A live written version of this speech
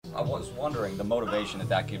I was wondering the motivation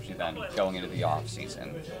that gives you then going into the off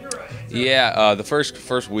season. Yeah, the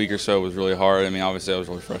first week or so was really hard. I mean, obviously I was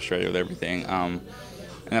really frustrated with everything.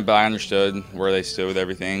 But I understood where they stood with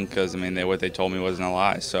everything because I mean what they told me wasn't a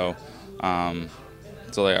lie. Um,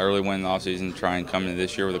 so like I really went in the offseason to try and come into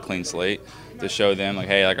this year with a clean slate to show them like,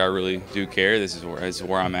 hey, like I really do care. This is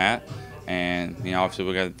where I'm at, and obviously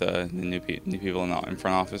we got the new people in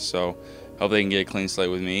front office. So hope they can get a clean slate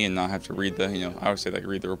with me and not have to read I always say like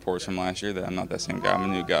read the reports from last year that I'm not that same guy. I'm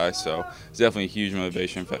a new guy. So it's definitely a huge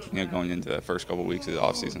motivation going into the first couple of weeks of the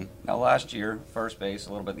offseason. Now, last year, first base, a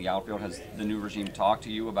little bit in the outfield. Has the new regime talked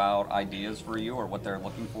to you about ideas for you or what they're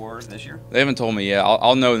looking for this year? They haven't told me yet.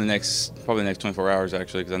 I'll know in probably the next 24 hours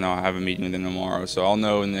actually, because I know I have a meeting with them tomorrow. So I'll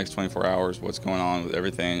know in the next 24 hours what's going on with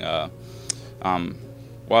everything.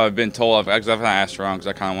 Well, I've been told, I've asked around because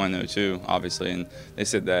I kind of want to know too, obviously, and they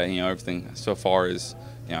said that everything so far is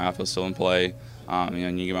outfield's still in play.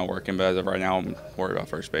 And you get my work in, but as of right now, I'm worried about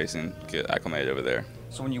first base and get acclimated over there.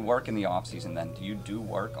 So when you work in the off season, then do you do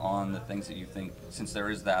work on the things that you think, since there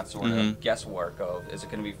is that sort of guesswork of is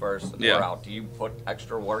it going to my first or out? Do you put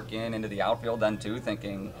extra work into the outfield then too,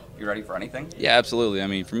 thinking you're ready for anything? Yeah, absolutely. I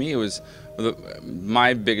mean, for me,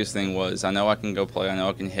 my biggest thing was I know I can go play, I know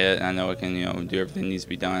I can hit, and I know I can do everything that needs to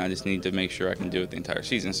be done. I just need to make sure I can do it the entire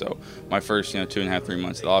season. So my first 2.5, 3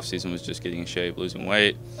 months of the off season was just getting in shape, losing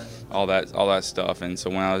weight, all that stuff. And so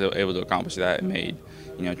when I was able to accomplish that, it made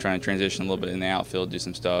trying to transition a little bit in the outfield, do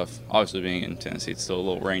some stuff. Obviously, being in Tennessee, it's still a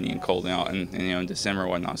little rainy and cold out, and in December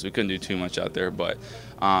and whatnot, so we couldn't do too much out there. But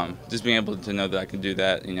just being able to know that I can do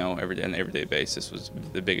that, every day on an everyday basis was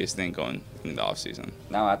the biggest thing going into the off season.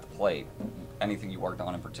 Now at the plate, anything you worked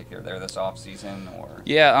on in particular there this off season, or?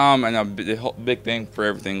 Yeah, and the whole big thing for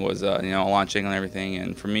everything was launching on everything,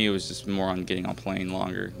 and for me it was just more on getting on plane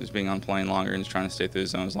longer, just being on plane longer and just trying to stay through the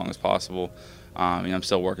zone as long as possible. I'm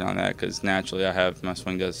still working on that because naturally my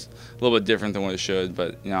swing does a little bit different than what it should,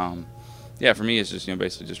 but yeah, for me it's just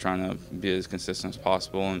basically just trying to be as consistent as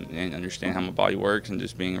possible and understand how my body works and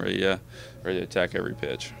just being ready to attack every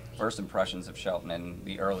pitch. First impressions of Shelton in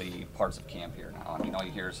the early parts of camp here now. I mean, all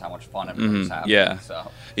you hear is how much fun everybody's having. Yeah,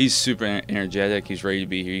 so. He's super energetic. He's ready to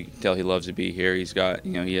be here. You can tell he loves to be here. He's got,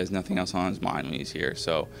 he has nothing else on his mind when he's here.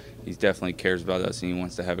 So he definitely cares about us, and he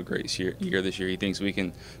wants to have a great year this year. He thinks we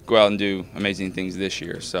can go out and do amazing things this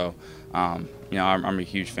year. So, I'm a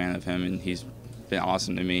huge fan of him, and he's been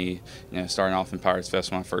awesome to me. Starting off in Pirates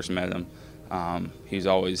Fest when I first met him, he was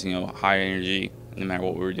always, high energy no matter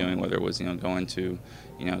what we were doing, whether it was, going to,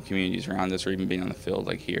 communities around us or even being on the field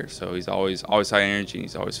like here. So he's always high energy, and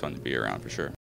he's always fun to be around for sure.